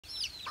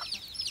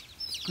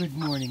Good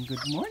morning,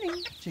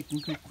 Chicken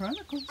Coop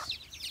Chronicles.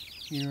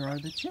 Here are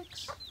the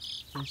chicks.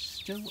 There's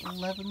still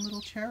 11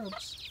 little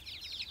cherubs.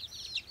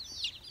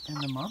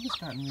 And the mom has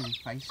gotten really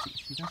feisty.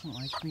 She doesn't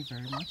like me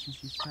very much, and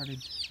she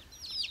started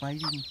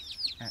biting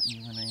at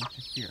me when I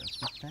interfere.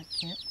 But that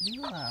can't be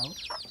allowed.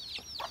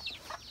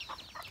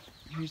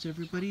 Here's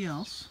everybody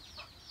else.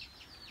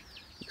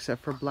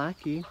 Except for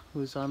Blackie,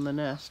 who's on the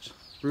nest.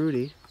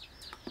 Rudy,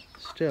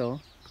 still.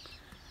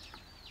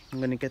 I'm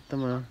going to get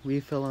them a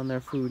refill on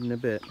their food in a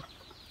bit.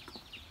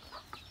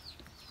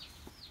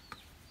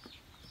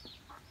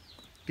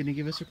 Gonna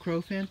give us a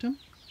crow, Phantom?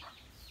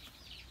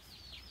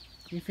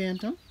 Hey,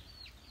 Phantom?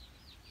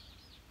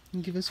 Can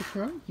you give us a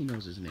crow? He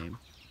knows his name.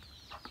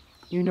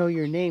 You know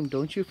your name,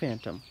 don't you,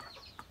 Phantom?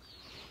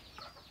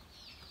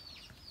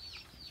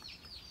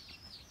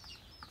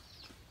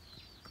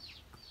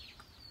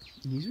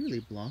 He's really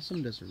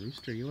blossomed as a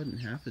rooster. He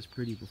wasn't half as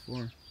pretty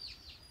before.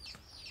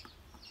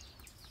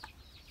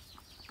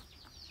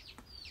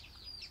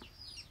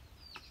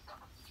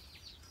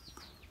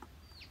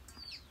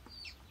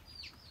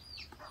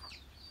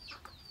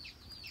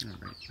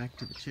 Alright, back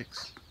to the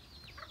chicks.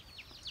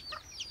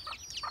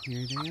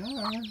 Here they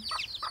are.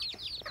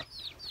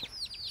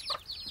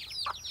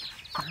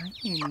 Hi,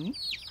 Minnie.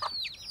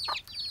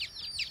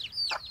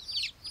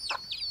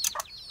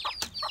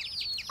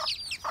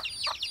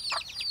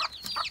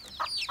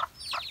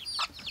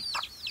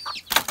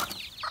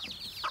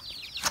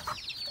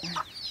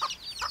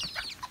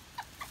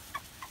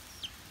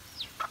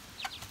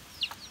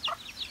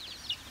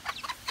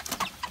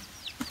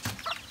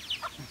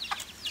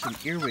 Some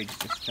earwigs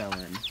just fell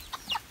in.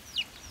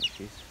 So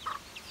she's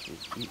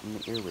eating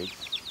the earwigs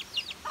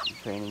and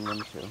training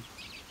them too.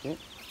 Okay,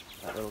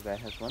 that little guy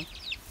has one.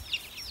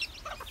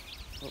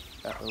 Oh,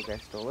 that little guy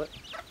stole it.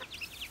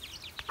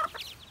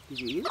 Did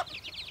you eat it?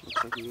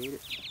 Looks like he ate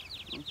it.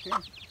 Okay.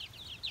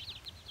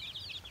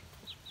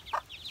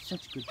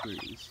 Such good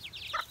birdies.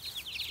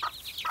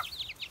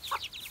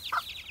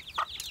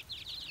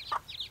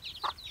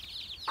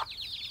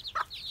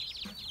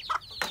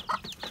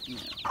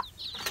 Now,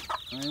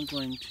 I'm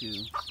going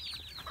to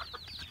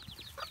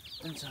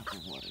rinse out the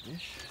water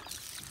dish.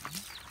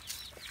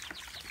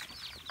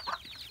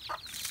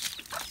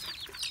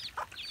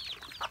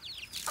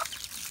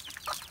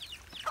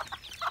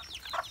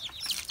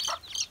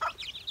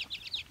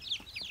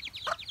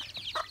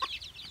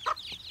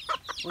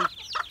 Wait,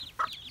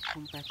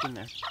 come back in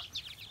there.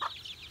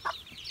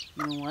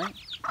 You know why?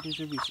 There's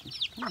a reason.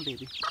 Come on,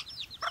 baby.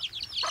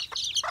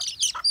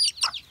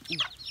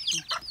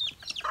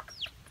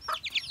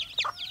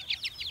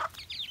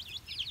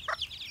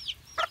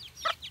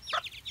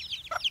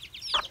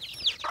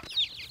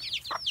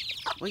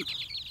 Wait.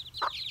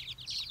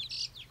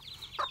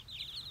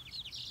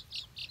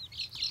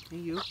 Hey,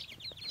 you.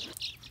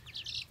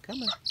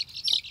 Come on.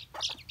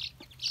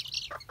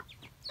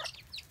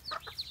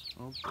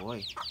 Oh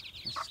boy,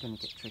 this is gonna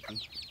get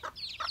tricky.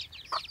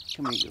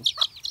 Come here, you.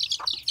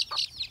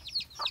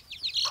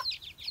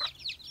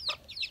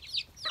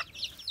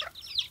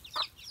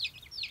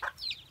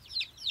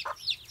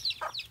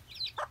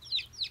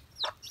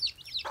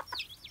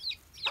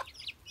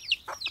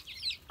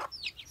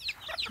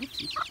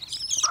 Oopsie.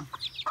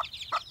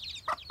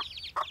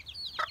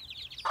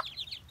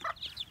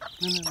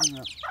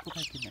 No. Go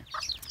back in there.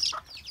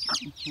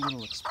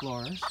 Little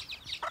explorers.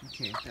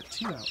 Okay, I've got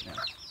two out now.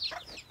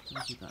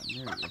 Where's he gone?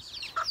 There he is.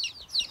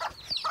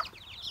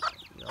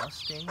 We all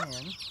stay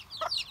in.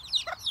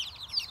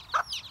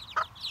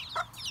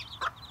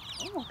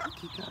 Oh, look,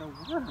 he got a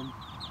worm.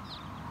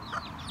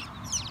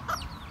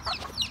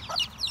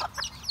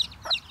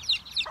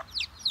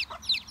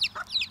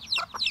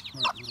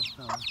 Smart little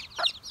fella.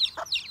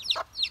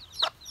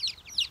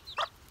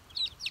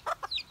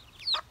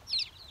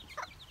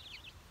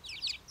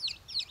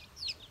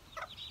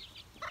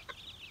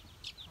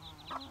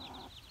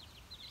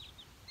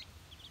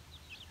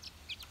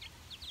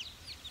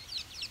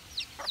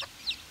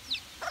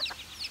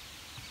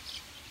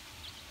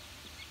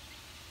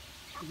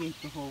 He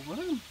ate the whole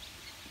worm.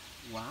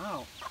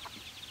 Wow.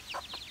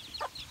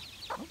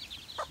 Oh,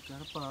 she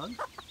got a bug.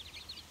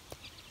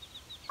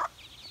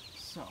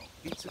 So,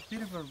 it's a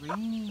bit of a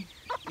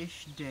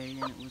rainy-ish day,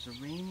 and it was a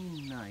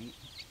rainy night.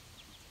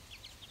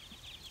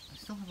 I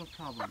still have a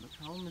problem. The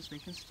problem is they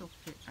can still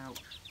fit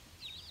out,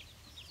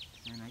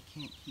 and I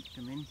can't keep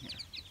them in here.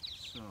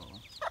 So,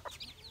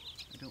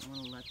 I don't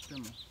want to let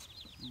them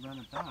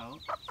run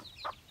about,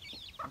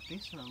 but they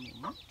certainly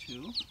want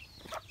to.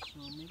 So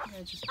maybe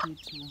I just need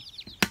to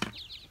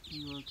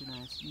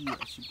reorganize.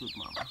 Yes, you good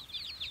mama.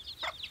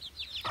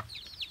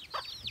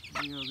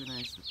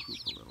 Reorganize the coop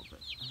a little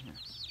bit. Here,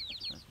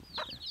 back over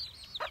there.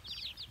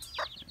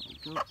 There we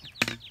go.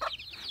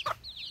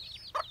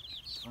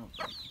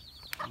 Alright.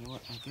 You know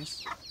what? I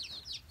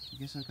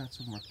guess I've got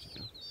some work to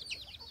do.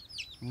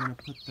 I'm gonna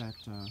put that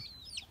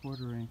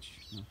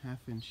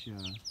half-inch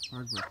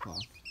hardware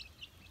cloth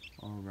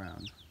all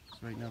around. So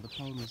right now the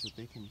problem is that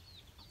they can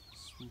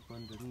swoop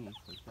underneath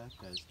like that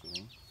guy's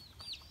doing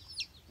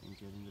and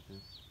get into the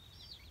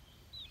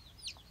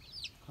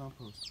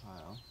compost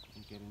pile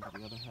and get into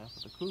the other half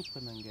of the coop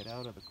and then get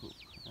out of the coop.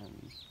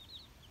 And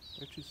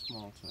they're too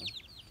small to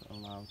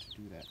allow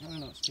to do that.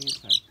 No, stay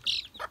inside.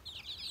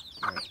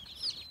 Alright.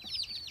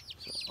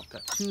 So I've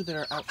got 2 that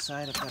are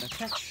outside I've got to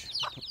catch,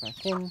 put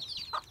back in,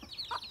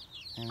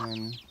 and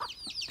then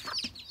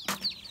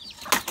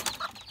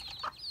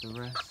the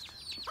rest,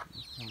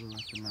 I'll probably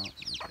let them out in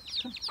a bit.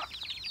 Come.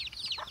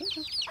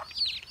 Come.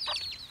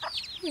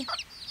 Here.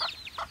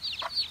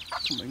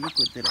 Come on, you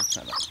good little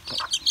fella. Go.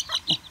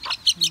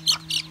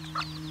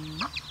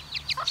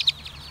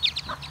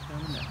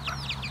 Down there.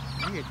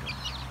 There you go.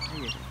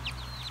 There you go.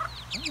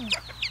 Oh,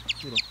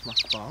 little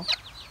fluff ball.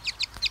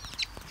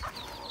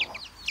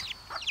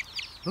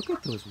 Look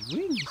at those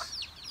wings.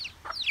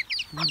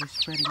 Really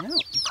spreading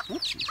out.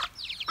 Whoopsies.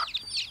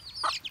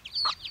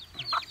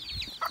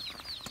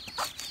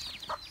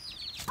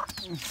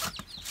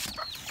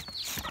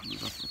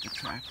 Move up with the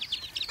track.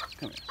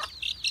 Come here.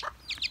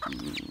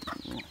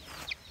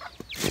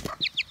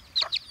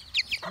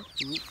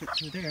 You won't fit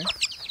through there.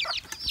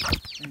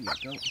 There you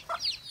go.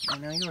 And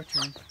now your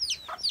turn.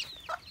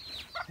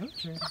 Your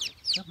turn.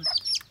 Come on.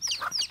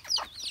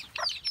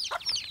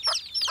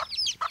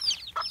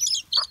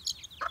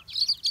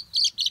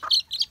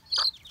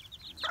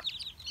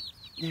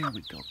 There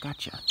we go.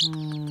 Gotcha.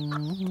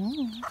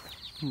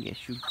 Yes,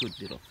 you good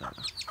little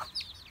fella.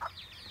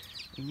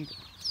 There you go.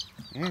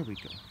 There we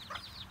go.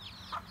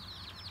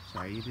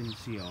 Sorry, you didn't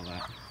see all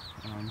that.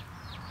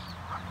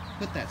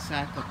 Put that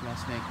sack up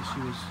last night because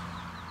she was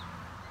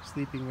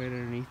sleeping right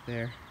underneath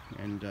there,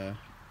 and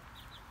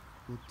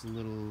looked a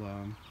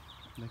little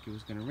like it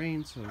was going to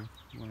rain, so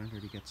I wanted her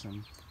to get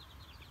some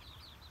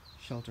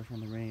shelter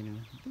from the rain, and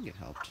I think it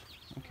helped.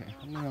 Okay,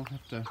 I'm going to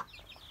have to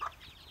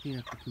clean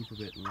up the coop a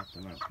bit and let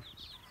them out.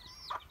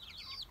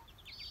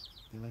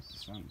 They like the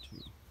sun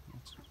too.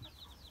 That's good.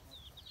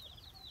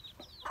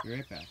 Be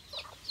right back.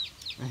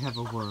 I have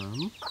a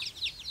worm.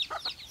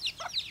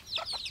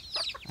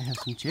 I have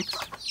some chicks.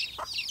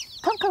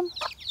 Come, come.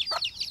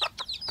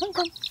 Come,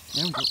 come.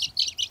 There we go.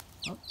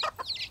 Up.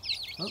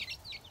 Up.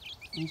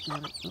 He's got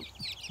it. Up.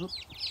 Up.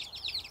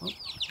 Up. Up.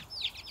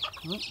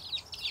 Up.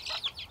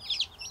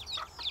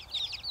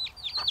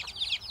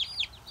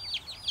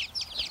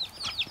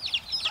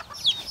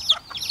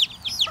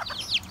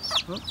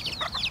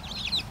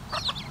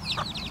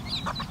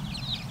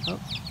 Up.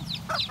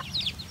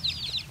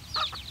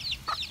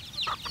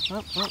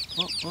 Up, up,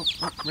 up, up,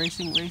 up,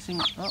 racing, racing,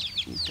 up,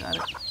 he's got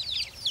it.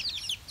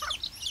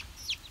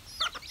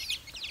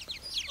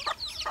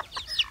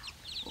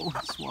 Oh,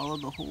 it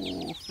swallowed the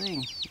whole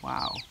thing.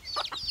 Wow.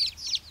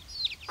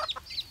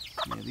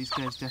 Yeah, these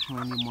guys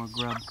definitely need more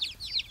grub.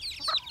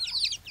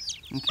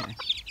 Okay.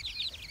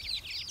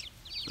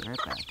 Be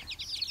right back.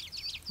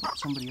 Oh,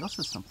 somebody else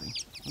has something.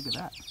 Look at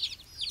that.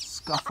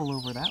 Scuffle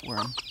over that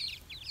worm.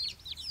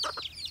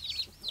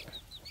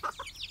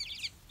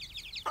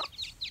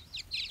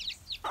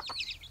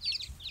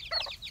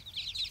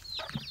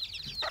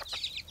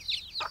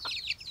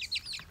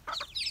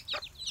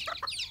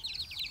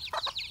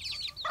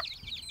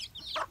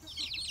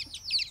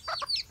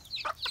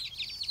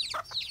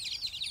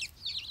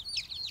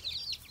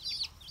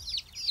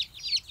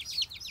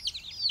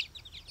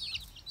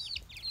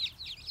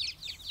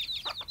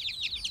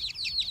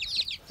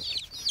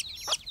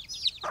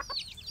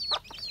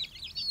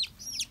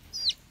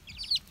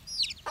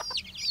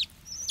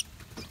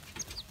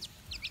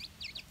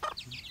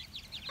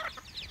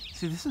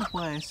 See, this is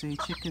why I say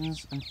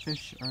chickens and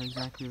fish are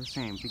exactly the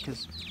same,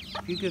 because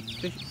if you give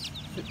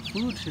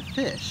food to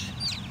fish,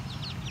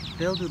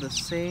 they'll do the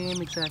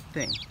same exact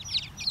thing.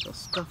 They'll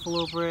scuffle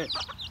over it,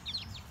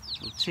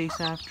 they'll chase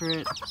after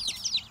it.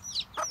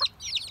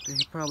 They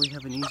probably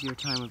have an easier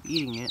time of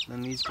eating it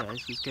than these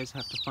guys. These guys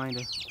have to find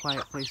a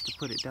quiet place to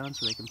put it down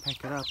so they can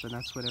peck it up, and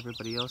that's what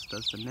everybody else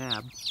does, the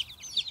nab.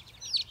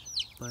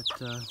 But,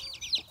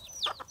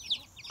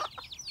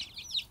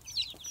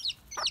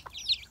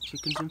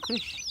 chickens and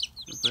fish.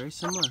 They're very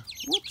similar.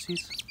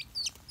 Whoopsies.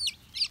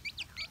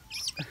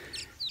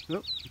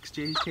 Oh,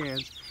 exchange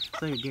hands.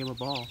 It's like a game of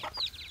ball.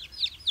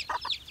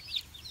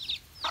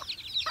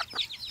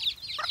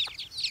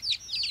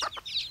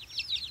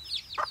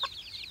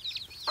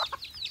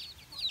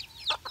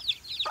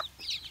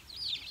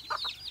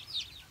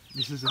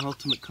 This is an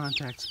ultimate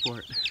contact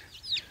sport.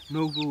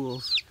 No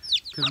rules.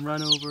 You can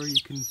run over,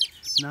 you can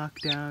knock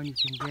down, you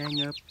can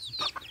gang up, you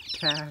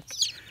can attack.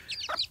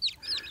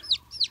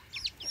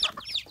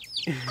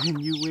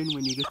 And you win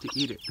when you get to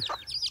eat it.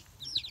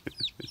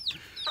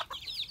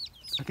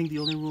 I think the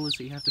only rule is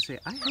that you have to say,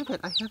 I have it,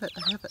 I have it,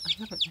 I have it, I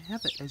have it, I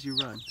have it, as you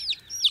run.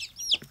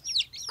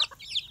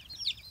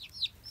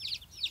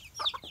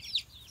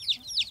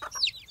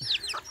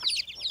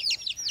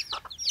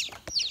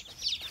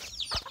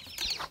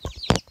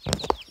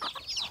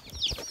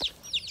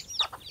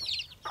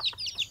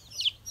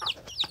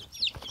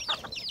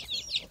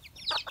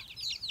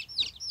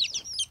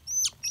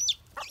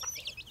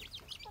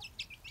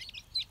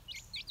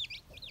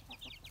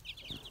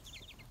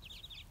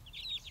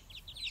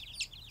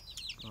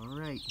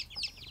 Alright,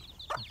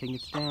 I think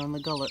it's down the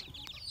gullet.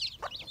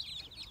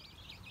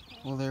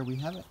 Well, there we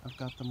have it. I've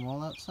got them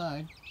all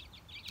outside.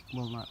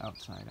 Well, not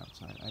outside.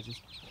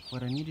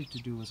 What I needed to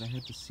do was I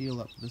had to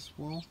seal up this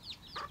wall,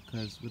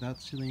 because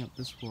without sealing up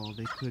this wall,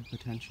 they could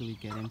potentially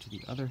get into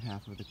the other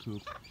half of the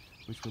coop,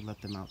 which would let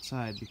them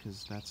outside,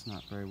 because that's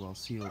not very well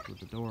sealed with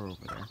the door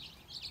over there.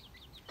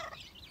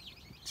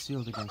 It's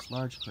sealed against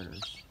large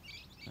critters,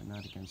 but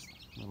not against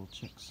little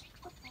chicks.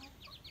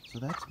 So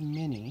that's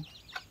Minnie,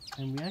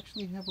 and we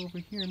actually have over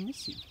here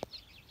Missy.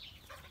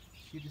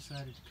 She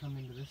decided to come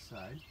into this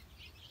side.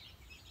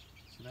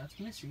 So that's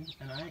Missy,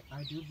 and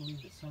I do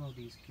believe that some of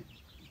these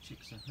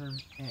chicks are her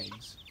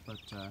eggs, but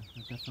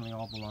they definitely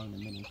all belong to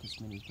Minnie, because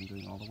Minnie's been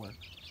doing all the work.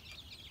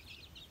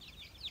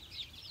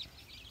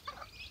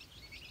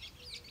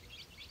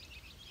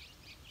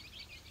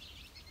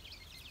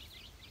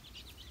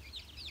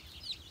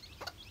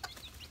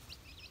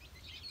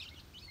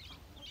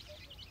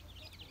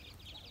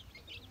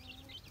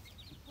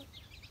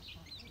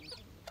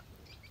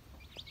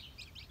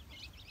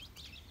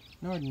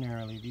 And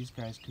ordinarily, these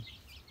guys could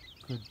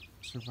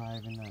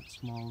survive in that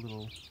small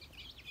little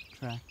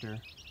tractor.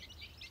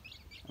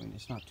 I mean,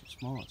 it's not too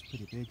small, it's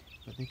pretty big,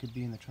 but they could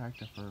be in the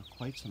tractor for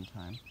quite some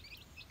time.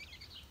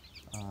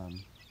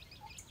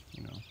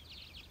 You know,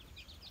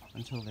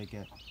 until they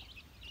get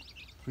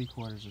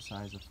 3/4 the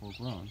size of full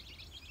grown.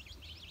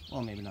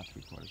 Well, maybe not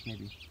 3/4,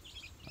 maybe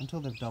until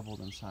they've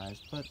doubled in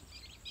size, but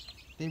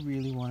they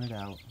really wanted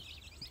out,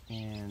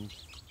 and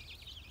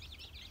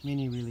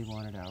Minnie really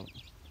wanted out.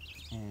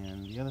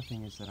 And the other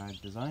thing is that I've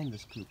designed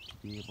this coop to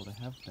be able to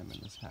have them in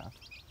this half,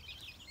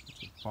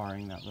 which is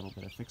barring that little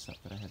bit of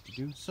fix-up that I had to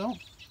do. So,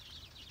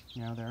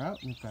 now they're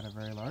out, and we've got a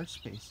very large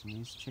space, and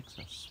these chicks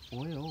are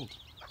spoiled.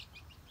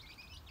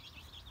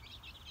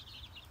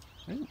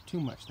 There isn't too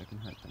much that can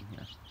hurt them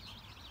here,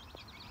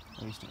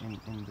 at least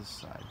in this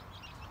side.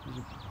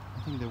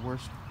 I think the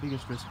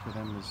biggest risk for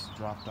them is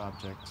dropped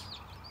objects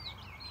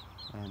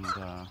and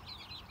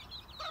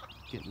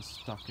getting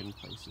stuck in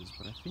places,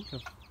 but I think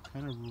I've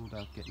kind of ruled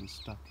out getting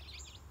stuck.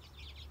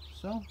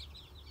 So,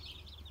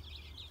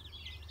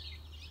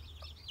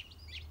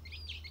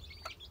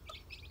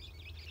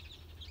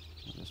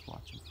 I'll just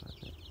watch them for a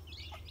bit.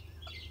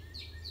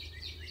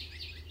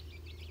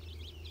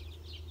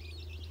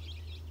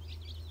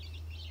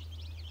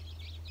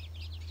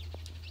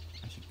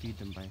 I should feed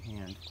them by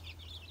hand.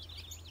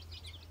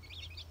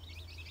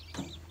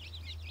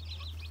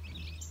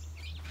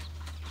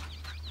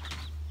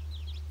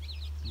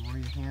 The more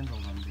you handle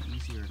them, the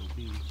easier it'll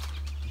be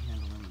to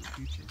handle them in the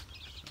future.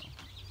 So,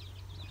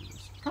 I'll do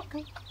this. Come,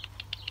 come.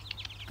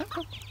 Come,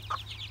 come.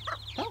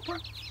 Come,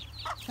 come.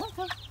 Come,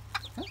 come.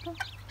 Come, come.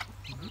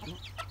 There we go.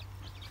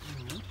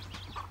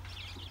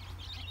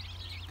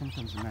 And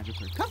come comes the magic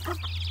word. Come, come.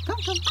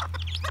 Come, come.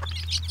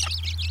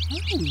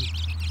 Hey.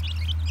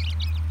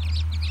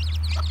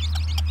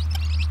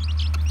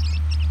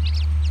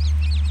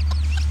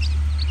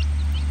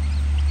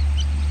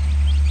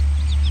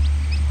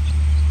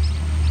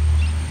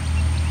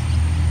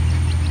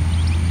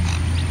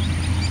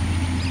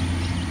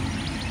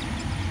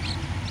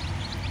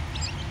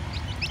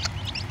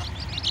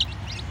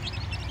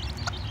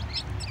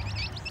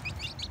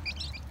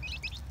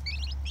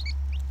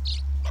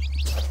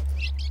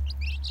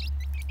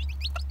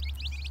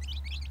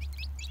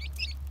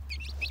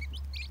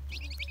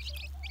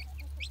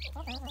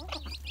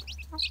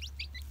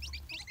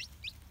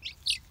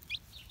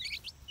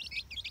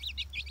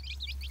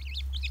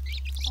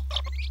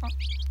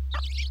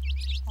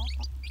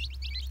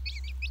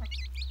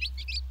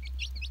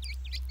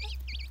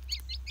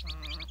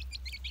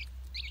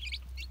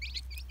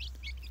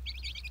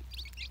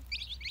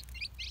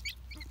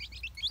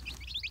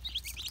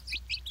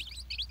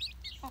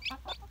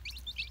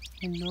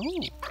 Hello.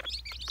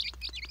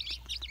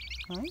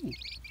 Hi.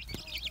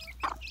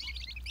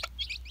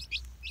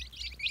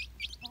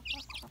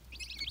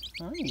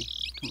 Hi.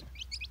 Come here.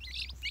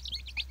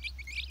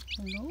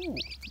 Hello.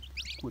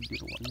 Good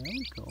little one. There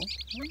we go.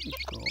 There we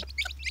go.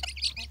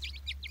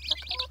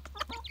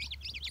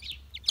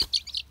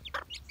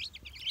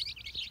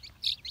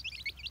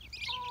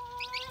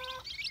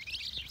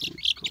 There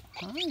we go.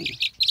 Hi.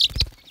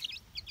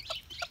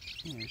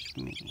 There's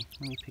Minnie.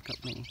 Let me pick up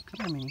Minnie. Come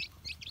here, Minnie.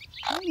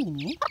 Hi,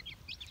 Minnie.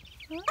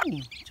 Hi.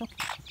 It's okay.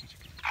 It's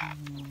okay.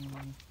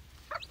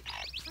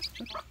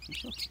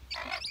 It's okay.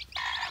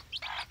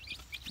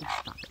 Oh,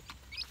 stop it.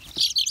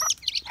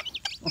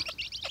 Oh.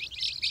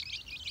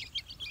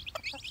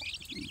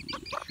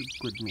 Yeah, she's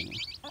good, Minnie.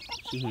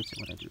 She hates it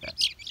when I do that.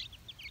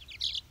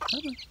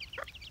 Come on.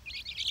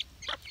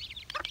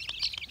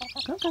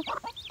 Come, come.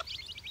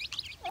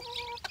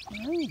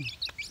 Hi.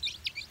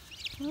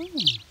 Hi.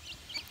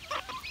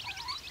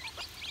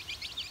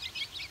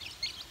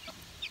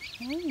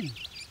 Hi. Hi.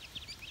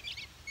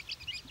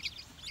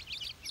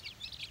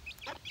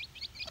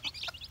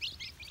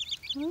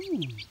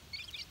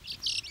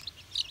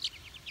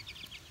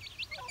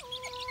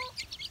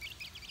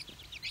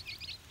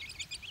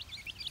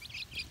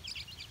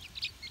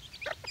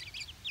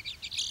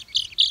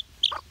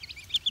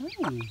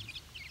 Hi.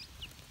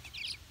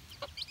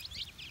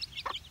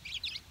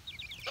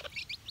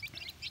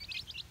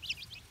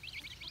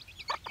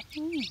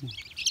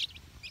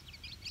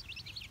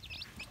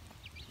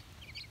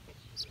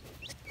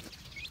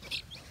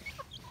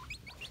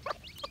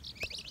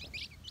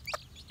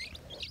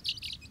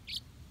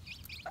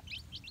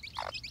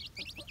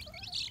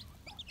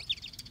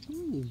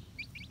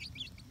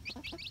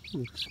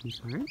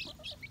 Sweetheart.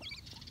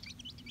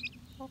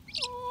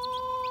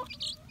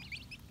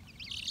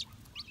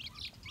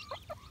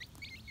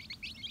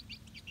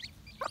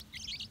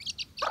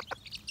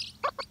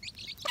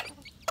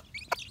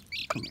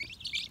 Come here.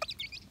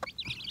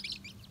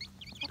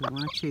 Don't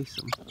want to chase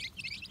them.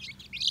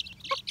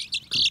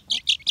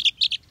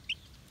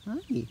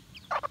 Come here.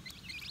 Hi.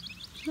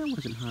 That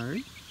wasn't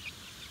hard.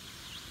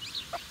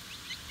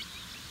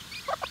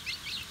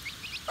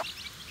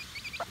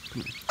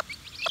 Come here.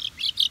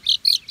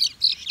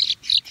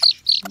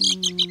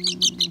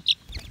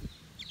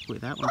 Boy,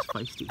 that one's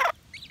feisty.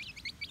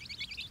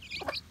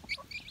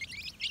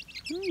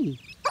 Hey.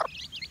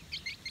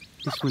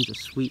 This one's a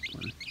sweet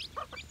one.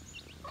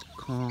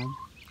 Calm.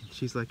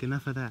 She's like,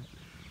 enough of that.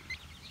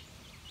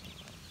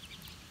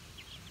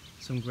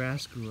 Some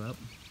grass grew up.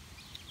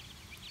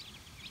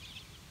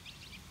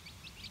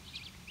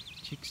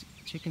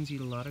 Chickens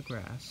eat a lot of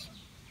grass.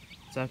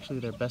 It's actually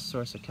their best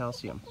source of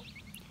calcium.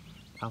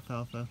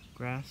 Alfalfa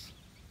grass.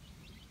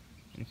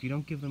 And if you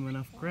don't give them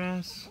enough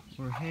grass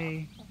or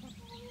hay,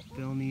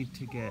 they'll need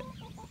to get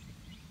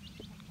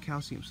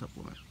calcium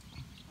supplement.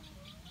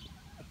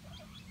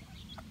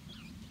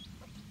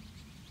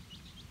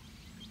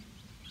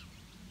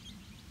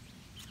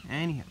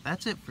 Anyhow,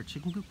 that's it for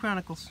Chicken Coop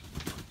Chronicles.